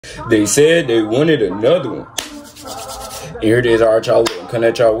They said they wanted another one. And here it is, all right, y'all. Coming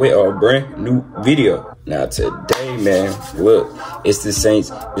at y'all with a brand new video. Now today, man, look, it's the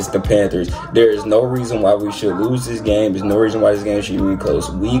Saints, it's the Panthers. There is no reason why we should lose this game. There's no reason why this game should be close.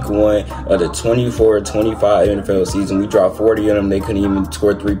 Week 1 of the 24-25 NFL season, we dropped 40 of them. They couldn't even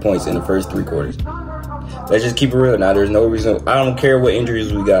score 3 points in the first 3 quarters. Let's just keep it real. Now, there's no reason. I don't care what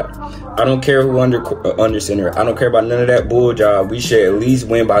injuries we got. I don't care who under center. I don't care about none of that bull job. We should at least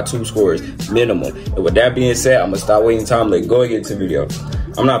win by 2 scores minimum. And with that being said, I'm gonna stop wasting time. Let's go and get to the video.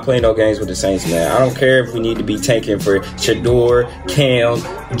 I'm not playing no games with the Saints, man. I don't care if we need to be tanking for Shador, Cam,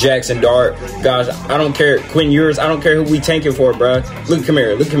 Jackson Dart. Gosh, I don't care. Quinn Ewers, I don't care who we tanking for, bro. Look at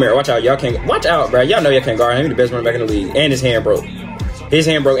Kamara. Look at Kamara. Watch out. Y'all can't. Watch out, bro. Y'all know y'all can't guard him. He's the best running back in the league. And his hand broke. His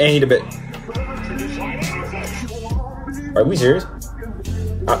hand broke, and he the best. Are we serious?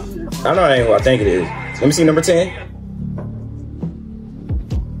 I know that ain't who I think it is. Let me see number 10.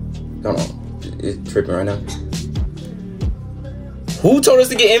 Hold on. It's tripping right now. Who told us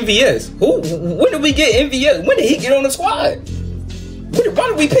to get MVS? When did we get MVS? When did he get on the squad? Why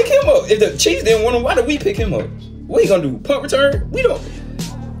did we pick him up? If the Chiefs didn't want him, why did we pick him up? What he gonna do? Punt return? We don't.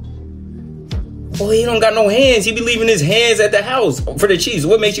 Oh, he don't got no hands. He be leaving his hands at the house for the Chiefs.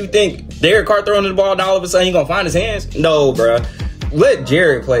 What makes you think Derek Carr throwing the ball and all of a sudden he gonna find his hands? No, bro. Let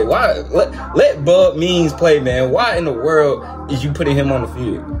Jared play. Why? Let Bub Means play, man. Why in the world is you putting him on the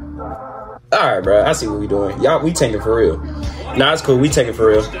field? All right, bro. I see what we doing. Y'all, we tanking for real. Nah, it's cool. We tanking for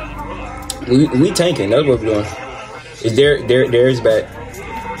real. We tanking. That's what we're doing. Is Derek's back?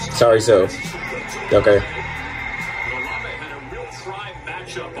 Sorry, so. Okay.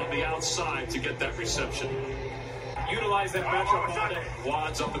 To get that reception. Utilize that matchup.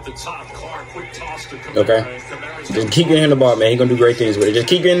 Wads up at the top. Carr, quick toss to Kamara. Okay. Just keep getting him the ball, man. He gonna do great things with it. Just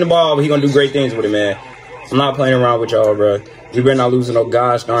keep getting the ball, but he gonna do great things with it, man. I'm not playing around with y'all, bro. You better not losing no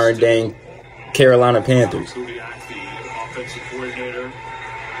gosh darn dang Carolina Panthers. The offensive coordinator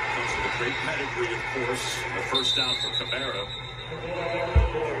comes with a great pedigree, of course. The first down for Kamara.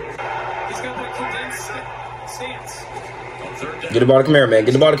 He's got that condensed stance. Get the ball to Kamara, man.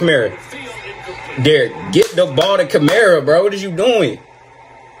 Get the ball to Kamara. Derek, get the ball to Kamara, bro. What is you doing?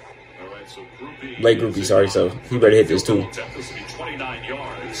 Late groupie, sorry, so he better hit this too.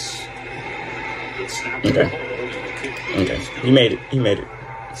 Okay. He made it.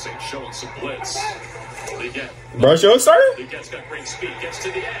 Bro, show started?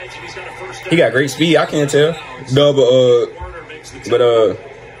 He got great speed. I can't tell. No,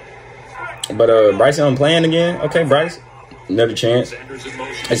 but Bryson playing again. Okay, Bryce. Another chance.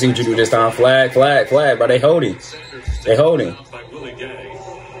 I see what you do this time. Flag, bro. They holding.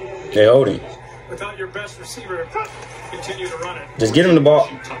 Without your best receiver, continue to run it. Just get him the ball.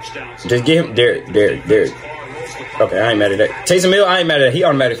 Just get him. Derek. Okay, I ain't mad at that. Taysom Hill, I ain't mad at that. He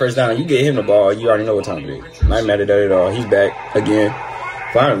automatic first down. You get him the ball, you already know what time it is. I ain't mad at that at all. He's back again.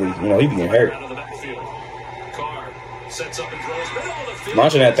 Finally, he be getting hurt.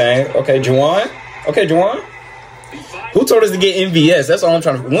 Launching that thing. Okay, Juwan. Who told us to get MVS? That's all I'm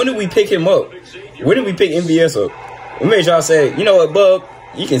trying to. When did we pick him up? When did we pick MVS up? What made y'all say, you know what, Bub?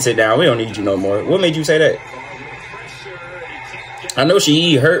 You can sit down. We don't need you no more. What made you say that? I know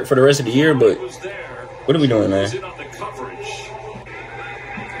she hurt for the rest of the year, but what are we doing, man?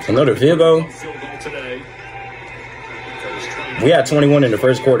 Another field goal? We had 21 in the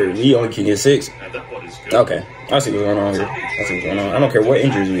first quarter. We only can get 6. Okay. I see what's going on here. I don't care what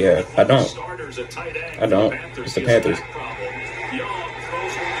injuries we have. I don't. It's the Panthers.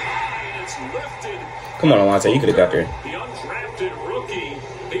 Come on, Alontae. You could have got there.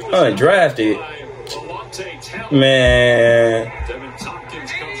 Undrafted. Man.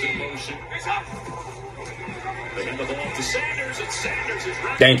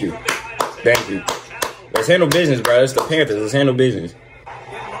 Thank you. Let's handle business, bro. It's the Panthers. Let's handle business.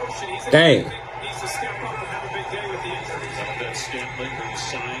 Dang.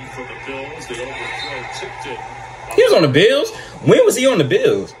 He was on the Bills? When was he on the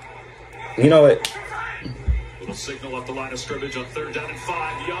Bills? You know what? Little signal at the line of scrimmage on 3rd down and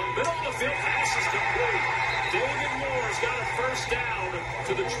 5. Young, middle of the field, pass is complete. David Moore's got a first down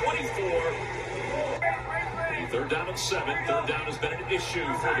to the 24. 3rd down and 7. 3rd down has been an issue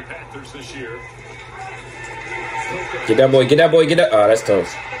for the Panthers this year. Get that boy. Oh, that's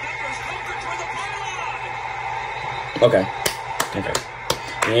tough. Okay.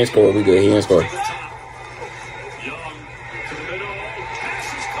 He ain't scored. We good. He ain't scored.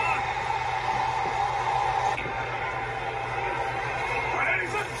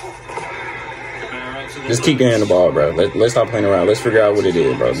 Just keep getting the ball, bro. Let's stop playing around. Let's figure out what it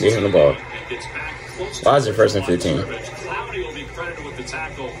is, bro. Get him the ball. Why is it 1st and 15? Cloudy will be credited with the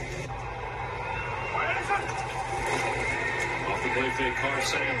tackle.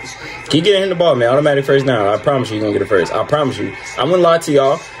 Keep getting him the ball, man. Automatic first down. I promise you, you're gonna get it first. I promise you. I wouldn't lie to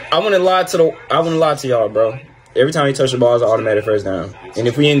y'all. I wouldn't lie to y'all, bro. Every time he touch the ball, it's an automatic first down. And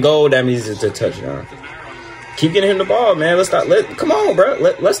if we in goal, that means it's a touchdown. Keep getting him the ball, man. Come on, bro.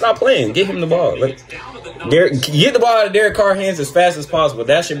 Let's stop playing. Get him the ball. Get the ball out of Derek Carr's hands as fast as possible.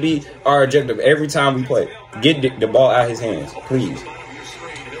 That should be our objective every time we play. Get the ball out of his hands, please.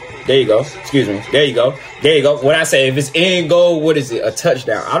 There you go. Excuse me. There you go. There you go. What I say, if it's in goal, what is it? A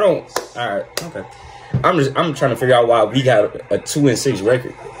touchdown. I don't. All right. Okay. I'm trying to figure out why we got a 2-6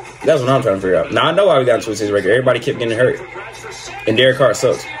 record. That's what I'm trying to figure out. Now I know why we got a 2-6 record. Everybody kept getting hurt, and Derek Carr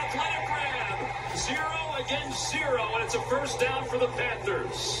sucks. 0 against 0, and it's a first down for the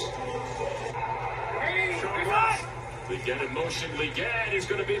Panthers. Leggett in motion. Leggett is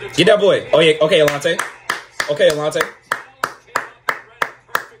going to be the. Get that boy. Oh yeah. Okay, Alante. Okay, Alante.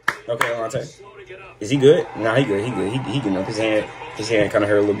 Okay, Alante. Is he good? Nah, he good. He good. He getting up. His hand kind of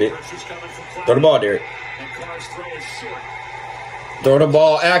hurt a little bit. Throw the ball, Derek. Throw the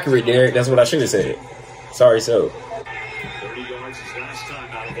ball accurate, Derek. That's what I should have said. Sorry, so. 30 yards his last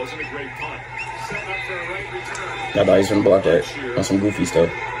time out. It wasn't a great punt. Set up for a right return. I thought he was going to block that on some goofy stuff.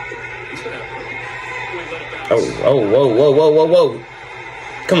 Whoa.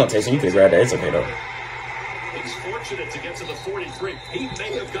 Come on, Taysom. You can grab that. It's okay, though. He's fortunate to get to the 43. He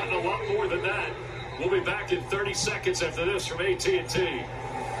may have gotten a lot more than that. We'll be back in 30 seconds after this from AT&T.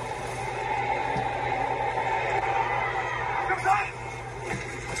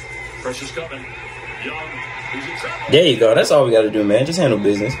 Pressure's coming. Young, who's in trouble. There you go. That's all we got to do, man. Just handle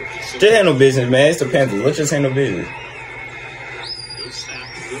business. Just handle business, man. It's the Panthers. Let's just handle business. Good snap.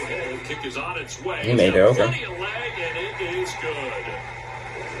 Good hold. Kick is on its way. He made it. Okay. Plenty of leg, and it is good.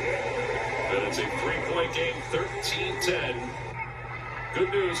 And it's a 3-point game, 13-10. Good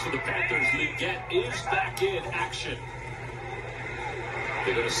news for the Panthers. Leggett is back in action.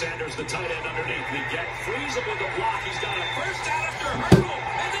 They go to Sanders, the tight end underneath. Leggett frees him with the block. He's got a first down after hurdle.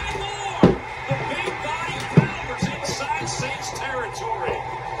 And then more. The big body powers inside Saints territory.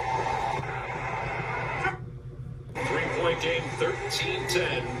 3-point game,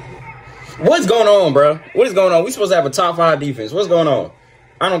 13-10. What's going on, bro? What is going on? We supposed to have a top 5 defense. What's going on?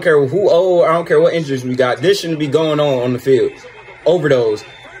 I don't care who old. I don't care what injuries we got. This shouldn't be going on the field. Overdose.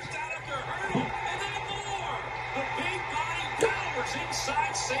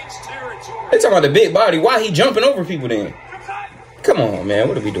 They talking about the big body. Why he jumping over people then? Come on, man.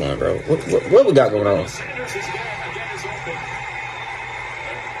 What are we doing, bro? What we got going on?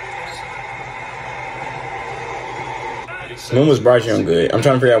 When was Bryce Young good? I'm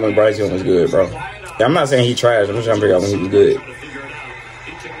trying to figure out when Bryce Young was good, bro. I'm not saying he trash. I'm just trying to figure out when he was good.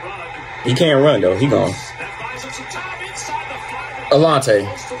 He can't run, though. He gone. Alante,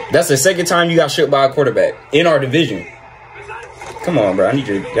 that's the second time you got shook by a quarterback in our division. Come on, bro. I need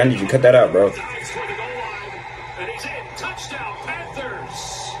you to cut that out, bro.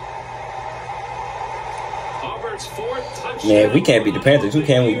 Man, we can't beat the Panthers. Who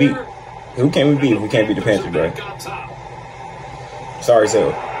can we beat? Who can we beat if we can't beat the Panthers, bro? Sorry,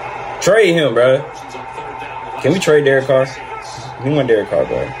 so. Trade him, bro. Can we trade Derek Carr? We want Derek Carr,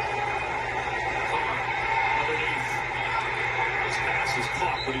 bro.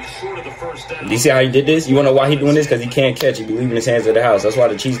 Do you see how he did this? You want to know why he doing this? Because he can't catch. He be leaving his hands at the house. That's why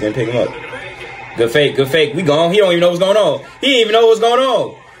the Chiefs didn't pick him up. Good fake. Good fake. We gone. He don't even know what's going on. He didn't even know what's going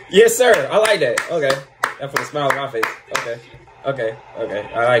on. Yes, sir. I like that. Okay. That put a smile on my face. Okay. Okay. Okay.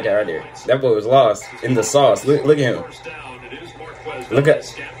 I like that right there. That boy was lost in the sauce. Look at him.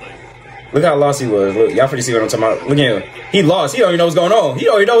 Look how lost he was. Look, y'all pretty see what I'm talking about. Look at him. He lost. He don't even know what's going on. He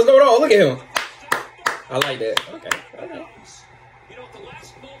don't even know what's going on. Look at him. I like that. Okay.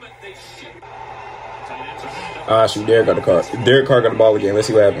 Shoot, Derek got the car. Derek Carr got the ball again. Let's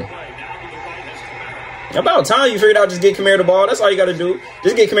see what happened. About time you figured out just get Kamara the ball. That's all you got to do.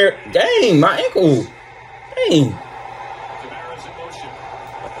 Just get Kamara. Dang, my ankle. Dang.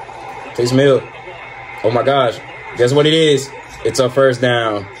 Taysom Hill. Oh, my gosh. Guess what it is? It's a first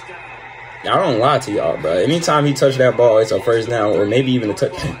down. I don't lie to y'all, bro. Anytime he touched that ball, it's a first down or maybe even a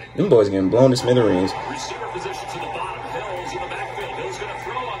touch. Them boys getting blown to smithereens.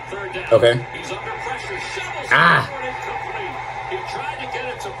 Okay. I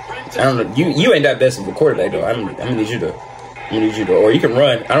don't know. You ain't that best of a quarterback though. I'm gonna need you to, or you can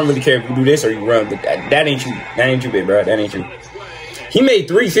run. I don't really care if you do this or you run, but that ain't you. That ain't you, big bro. That ain't you. He made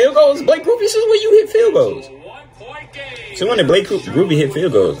 3 field goals. Blake Groupie, this is where you hit field goals. So when did Blake Groupie hit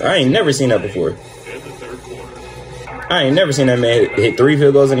field goals? I ain't never seen that before. I ain't never seen that man hit 3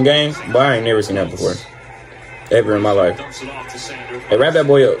 field goals in a game, but I ain't never seen that before. Ever in my life. Hey, wrap that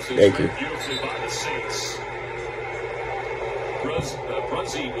boy up. Thank you. Beautifully by the Saints.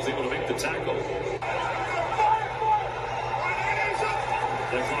 Brunzy was able to make the tackle.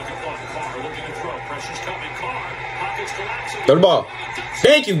 They're clocking one. Carr looking to throw. Pressure's coming. Carr. Pockets collapsing. Throw the ball.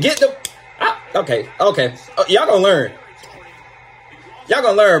 Thank you. Get the. Okay. Oh, y'all gonna learn. Y'all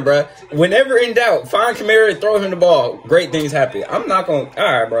gonna learn, bro. Whenever in doubt, find Kamara and throw him the ball. Great things happen. I'm not gonna.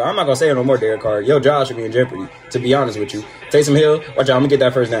 All right, bro. I'm not gonna say it no more, Derek Carr. Your job should be in jeopardy. To be honest with you, Taysom Hill. Watch out. I'm gonna get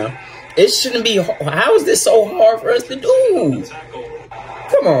that first down. It shouldn't be. How is this so hard for us to do?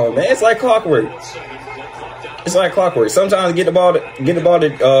 Come on, man. It's like clockwork. It's like clockwork. Sometimes get the ball to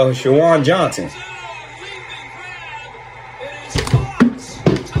Shawan Johnson.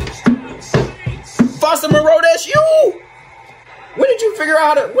 Foster Monroe, that's you. When did you figure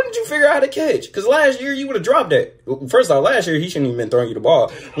out how to catch? Because last year you would have dropped that. First off, last year he shouldn't even been throwing you the ball.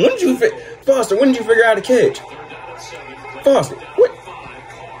 Foster, when did you figure out how to catch? Foster, what?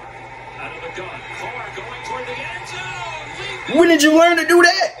 When did you learn to do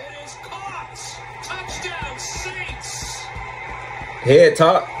that? Head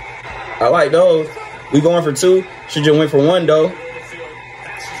top. I like those. We going for 2. Should just went for 1 though.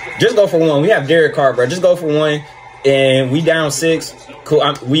 Just go for 1. We have Derek Carr, bro. Just go for 1. And we down 6. Cool.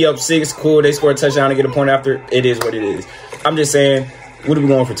 We up 6. Cool. They score a touchdown to get a point after. It is what it is. I'm just saying, what are we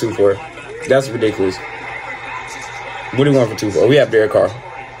going for 2 for? That's ridiculous. What are we going for 2 for? We have Derek Carr.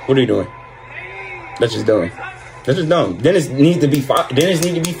 What are you doing? That's just dumb. That's just dumb. Dennis needs to be fired.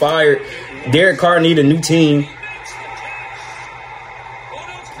 Derek Carr need a new team.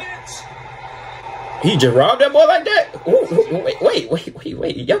 He just robbed that boy like that? Ooh,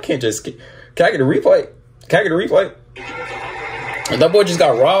 wait. Y'all can't just... Can I get a replay? That boy just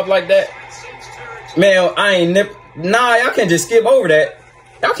got robbed like that? Man, I ain't never... Nah, y'all can't just skip over that.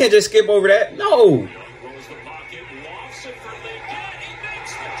 No.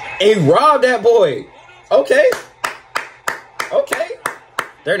 He robbed that boy. Okay.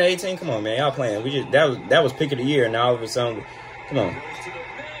 3rd and 18. Come on, man. Y'all playing. That was pick of the year. Now all of a sudden... Come on.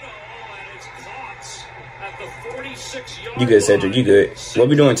 You good, Cedric. You good. What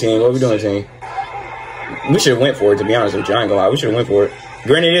we doing, team? We should have went for it, to be honest with you. I ain't gonna lie. We should have went for it.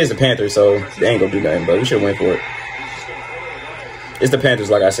 Granted, it is the Panthers, so they ain't gonna do nothing, but we should have went for it. It's the Panthers,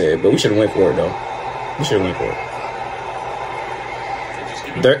 like I said, but we should have went for it, though.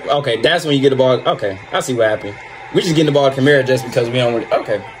 Okay, that's when you get the ball. Okay, I see what happened. We just getting the ball to Kamara just because we don't want.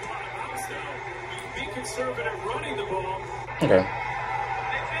 Okay.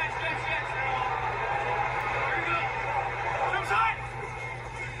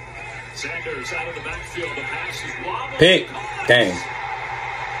 Sanders out of the backfield. The pass is wobbled. Pick. Dang. At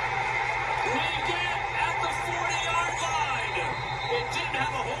the 40-yard line. It didn't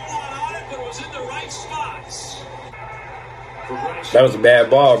have a whole lot on it, but it was in the right spots. That was a bad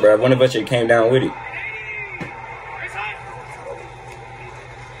ball, bro. One of us should came down with it.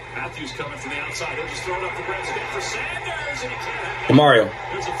 Matthews coming from the outside. He'll just throw it up the breast for Sanders, and he can't. Demario.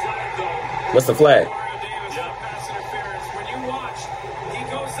 There's a flag, though. What's the flag?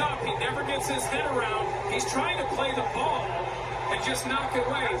 His head around. He's trying to play the ball and just knock it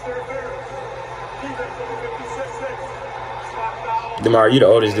away. DeMar, you the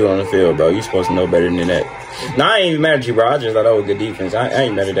oldest dude on the field, bro. You supposed to know better than that. Nah, I ain't even mad at you, bro. I just thought that was good defense. I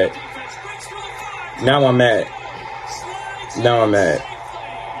ain't mad at that. Now I'm mad. And the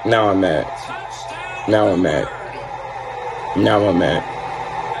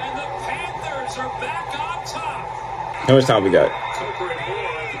Panthers are back on top. How much time we got?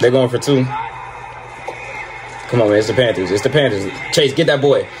 They're going for 2. Come on, man. It's the Panthers. Chase, get that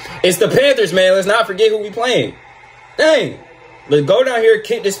boy. It's the Panthers, man. Let's not forget who we playing. Dang. Let's go down here,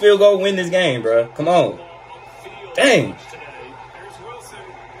 kick this field goal, win this game, bro. Come on. Dang.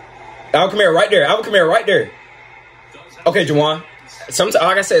 Alvin Kamara right there. Okay, Juwan.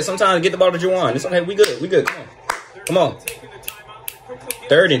 Like I said, sometimes get the ball to Juwan. It's okay. We good. Come on.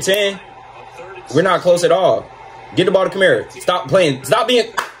 3rd and 10. We're not close at all. Get the ball to Kamara. Stop playing.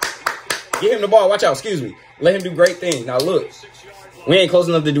 Get him the ball. Watch out. Excuse me. Let him do great things. Now, look. We ain't close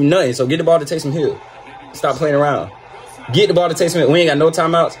enough to do nothing, so get the ball to Taysom Hill. Stop playing around. Get the ball to Taysom Hill. We ain't got no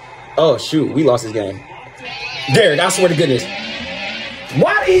timeouts. Oh, shoot. We lost this game. Derek, I swear to goodness.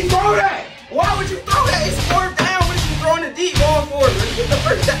 Why did he throw that? Why would you throw that? It's 4th down. What are you throwing the deep ball for? Let's get the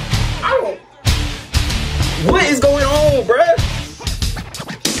first down. What is going on, bruh?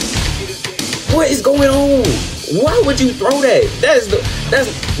 What is going on? Why would you throw that? That's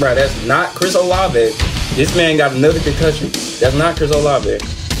not Chris Olave. This man got another concussion. That's not Chris Olave.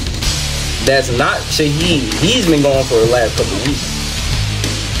 That's not Shaheed. He's been going for the last couple of weeks.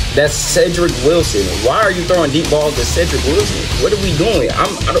 That's Cedric Wilson. Why are you throwing deep balls to Cedric Wilson? What are we doing?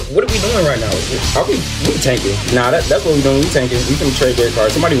 What are we doing right now? We tanking? Nah, that's what we doing. We tanking. We can trade Derek Carr.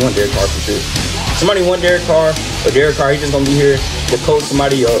 Somebody want Derek Carr for sure. Somebody want Derek Carr, or Derek Carr, he's just gonna be here to coach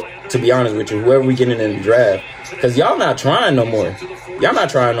somebody up. To be honest with you, whoever we get in the draft, because y'all not trying no more. Y'all not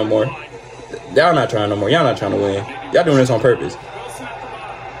trying no more. Y'all not trying no more. Y'all not trying to win. Y'all doing this on purpose.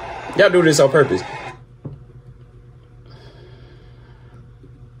 Y'all do this on purpose.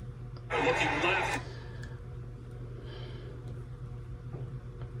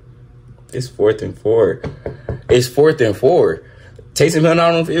 It's 4th and 4. It's 4th and 4. Taysom Hill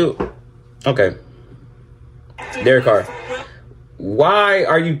not on the field. Okay. Derek Carr. Why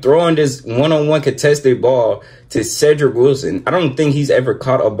are you throwing this one-on-one contested ball to Cedric Wilson? I don't think he's ever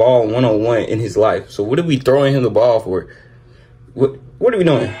caught a ball one-on-one in his life. So what are we throwing him the ball for? What are we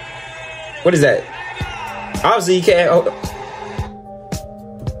doing? What is that? Obviously, he can't.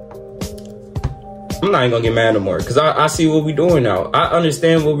 I'm not even going to get mad no more because I see what we're doing now. I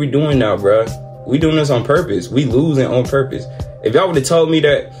understand what we're doing now, bro. We doing this on purpose. We losing on purpose. If y'all would have told me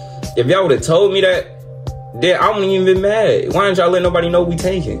that, then I wouldn't even been mad. Why didn't y'all let nobody know we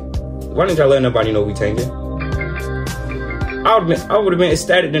tanking? Why didn't y'all let nobody know we tanking? I would have been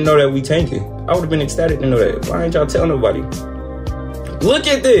ecstatic to know that we tanking. I would have been ecstatic to know that. Why didn't y'all tell nobody? Look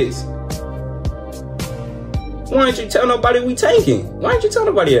at this. Why didn't you tell nobody we tanking? Why didn't you tell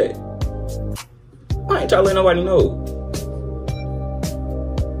nobody that? Why didn't y'all let nobody know?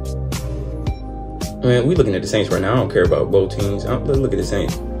 Man, we looking at the Saints right now. I don't care about both teams. Look at the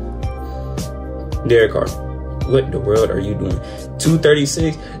Saints. Derek Carr. What the world are you doing?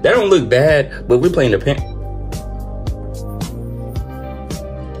 236. That don't look bad, but we're playing the Panthers.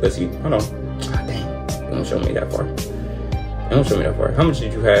 Let's see. Hold on. Ah, dang. They don't show me that far. They don't show me that far. How much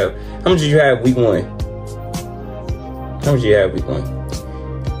did you have? How much did you have week 1? How much did you have week 1?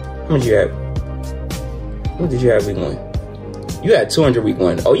 How much did you have? What did you have week 1? You had 200 week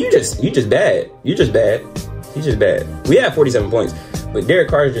 1. Oh, you just bad. You just bad. You just bad. We had 47 points, but Derek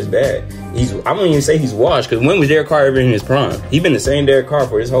Carr is just bad. I won't even say he's washed, because when was Derek Carr ever in his prime? He's been the same Derek Carr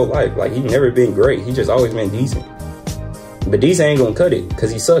for his whole life. Like, he's never been great. He just always been decent. But decent ain't gonna cut it,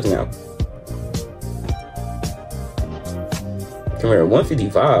 because he sucks now. Come here,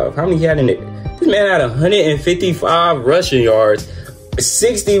 155. How many he had in it? This man had 155 rushing yards,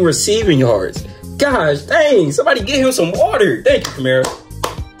 60 receiving yards. Gosh, dang, somebody get him some water. Thank you, Kamara.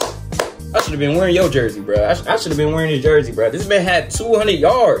 I should have been wearing your jersey, bro. I should have been wearing his jersey, bro. This man had 200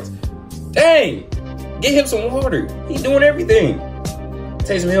 yards. Dang, get him some water. He's doing everything.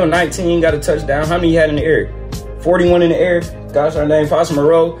 Taysom Hill, 19, got a touchdown. How many he had in the air? 41 in the air. Gosh, our name, Foster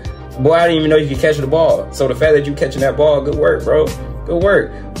Moreau. Boy, I didn't even know you could catch the ball. So the fact that you catching that ball, good work, bro. Good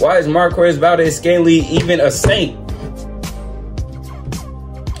work. Why is Marquez Valdez-Scantling even a Saint?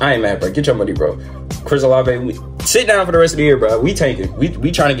 I ain't mad, bro. Get your money, bro. Chris Olave, sit down for the rest of the year, bro. We tanking.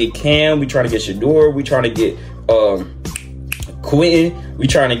 We trying to get Cam. We trying to get Shador. We trying to get Quentin. We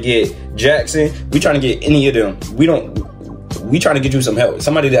trying to get Jackson. We trying to get any of them. We trying to get you some help.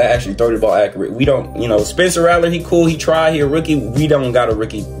 Somebody that actually throw the ball accurate. We don't, Spencer Rattler, he cool. He tried. He a rookie. We don't got a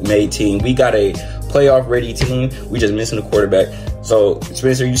rookie-made team. We got a playoff-ready team. We just missing the quarterback. So,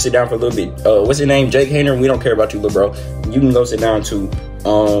 Spencer, you sit down for a little bit. What's your name? Jake Hayner. We don't care about you, little bro. You can go sit down too.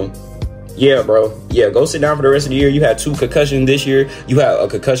 Yeah, bro. Yeah, go sit down for the rest of the year. You had 2 concussions this year. You had a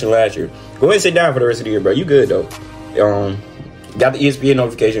concussion last year. Go ahead and sit down for the rest of the year, bro. You good, though. Got the ESPN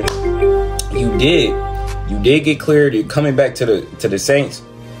notification. You did get cleared. You're coming back to the Saints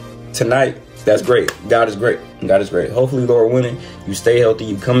tonight. That's great. God is great. God is great. Hopefully, Lord willing, you stay healthy.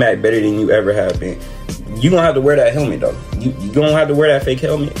 You come back better than you ever have been. You gonna have to wear that helmet, though. You gonna have to wear that fake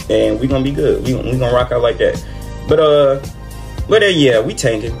helmet, and we gonna be good. We gonna rock out like that. But yeah, we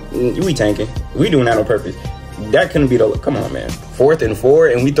tanking. We tanking. We doing that on purpose. That couldn't be the. Come on, man. 4th and 4,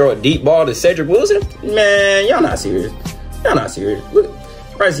 and we throw a deep ball to Cedric Wilson. Man, y'all not serious. Y'all not serious. Look,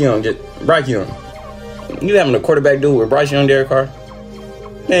 Bryce Young. You having a quarterback duel with Bryce Young, Derek Carr?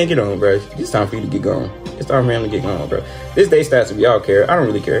 Man, get on, bro. It's time for you to get going. It's time for him to get going, bro. This day stats, if y'all care. I don't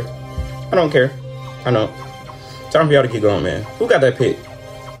really care. I don't care. I know. Time for y'all to get going, man. Who got that pick?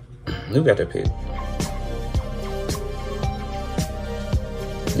 Who got that pick?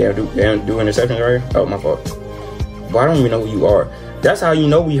 Do interceptions right here? Oh, my fault. But I don't even know who you are. That's how you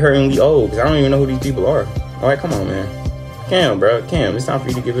know we hurt and we old, because I don't even know who these people are. All right, come on, man. Cam, bro. Cam, it's time for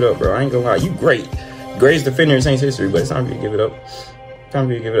you to give it up, bro. I ain't gonna lie. You great. Greatest defender in Saints history, but it's time for you to give it up. Time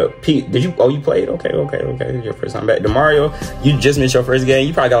for you to give it up. Pete, did you? Oh, you played? Okay. This is your first time back. DeMario, you just missed your first game.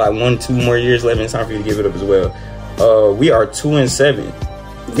 You probably got like 1-2 more years left, and it's time for you to give it up as well. We are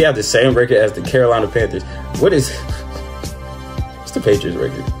 2-7. We have the same record as the Carolina Panthers. What's the Patriots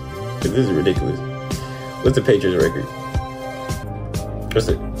record? Because this is ridiculous. What's the Patriots record? What's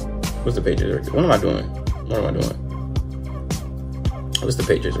the Patriots record? What am I doing? What's the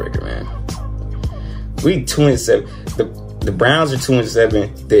Patriots record, man? We 2-7. The Browns are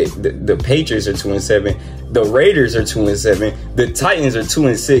 2-7. The Patriots are 2-7. The Raiders are 2-7. The Titans are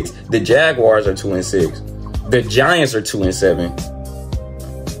 2-6. The Jaguars are 2-6. The Giants are 2-7.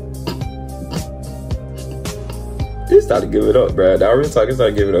 It's time to give it up, bro. Now real talk, it's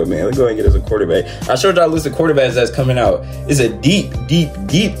time to give it up, man. Let's go ahead and get us a quarterback. I showed y'all a list of quarterbacks that's coming out. It's a deep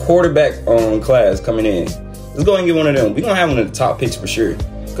quarterback class coming in. Let's go ahead and get one of them. We're gonna have one of the top picks for sure.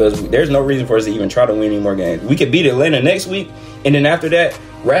 Because there's no reason for us to even try to win any more games. We could beat Atlanta next week, and then after that,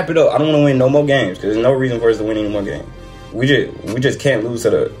 wrap it up. I don't want to win no more games because there's no reason for us to win any more games. We just can't lose to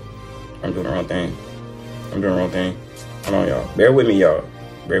the. I'm doing the wrong thing. Hold on, y'all. Bear with me, y'all.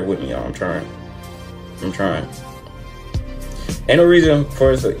 I'm trying. Ain't no reason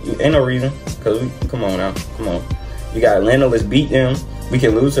for us to. Ain't no reason because come on now. We got Atlanta. Let's beat them. We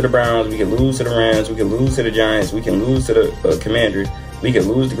can lose to the Browns. We can lose to the Rams. We can lose to the Giants. We can lose to the Commanders. We can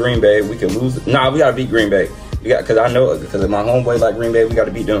lose to Green Bay. We can lose. We gotta beat Green Bay. Because I know, because my homeboy like Green Bay, we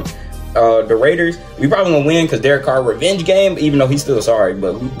gotta beat them. The Raiders, we probably gonna win because Derek Carr revenge game, even though he's still sorry,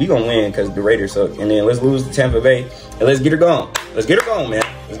 but we gonna win because the Raiders suck. And then let's lose to Tampa Bay and let's get her going. Let's get her going, man.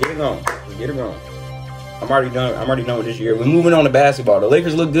 Let's get her going. I'm already done with this year. We're moving on to basketball. The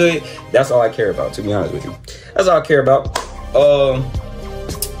Lakers look good. That's all I care about, to be honest with you. That's all I care about.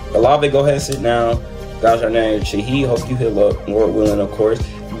 Olave, go ahead and sit down. Gosh, our name Shaheed. Hope you heal up, Lord willing, of course.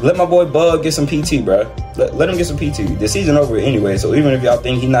 Let my boy Bug get some PT, bro. Let him get some PT. The season over anyway, so even if y'all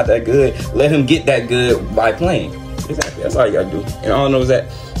think he's not that good, let him get that good by playing. Exactly. That's all you gotta do. And all I know is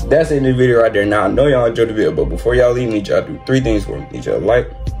that's the end of the video right there. Now, I know y'all enjoyed the video, but before y'all leave, I need y'all to do 3 things for me. I need y'all to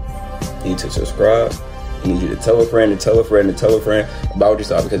like, I need to subscribe, I need you to tell a friend, about what you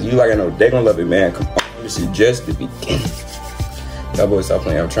saw, because you like I know they gonna love it, man. Come on, this is just the beginning. Y'all boys stop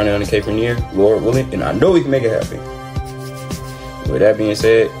playing. I'm trying to 100K for near, Lord willing, and I know we can make it happen. With that being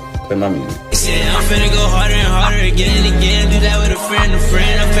said, play my music. I'm finna go harder and harder again and again. Do that with a friend.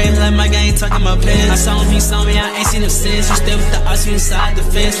 I'm famous like my gang talking about pens. I saw him, he saw me, I ain't seen him since. You stay with the odds, you inside the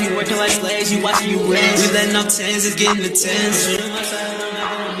fence. We working like slaves, you watching you rent. We letting off 10s, it's getting the 10s.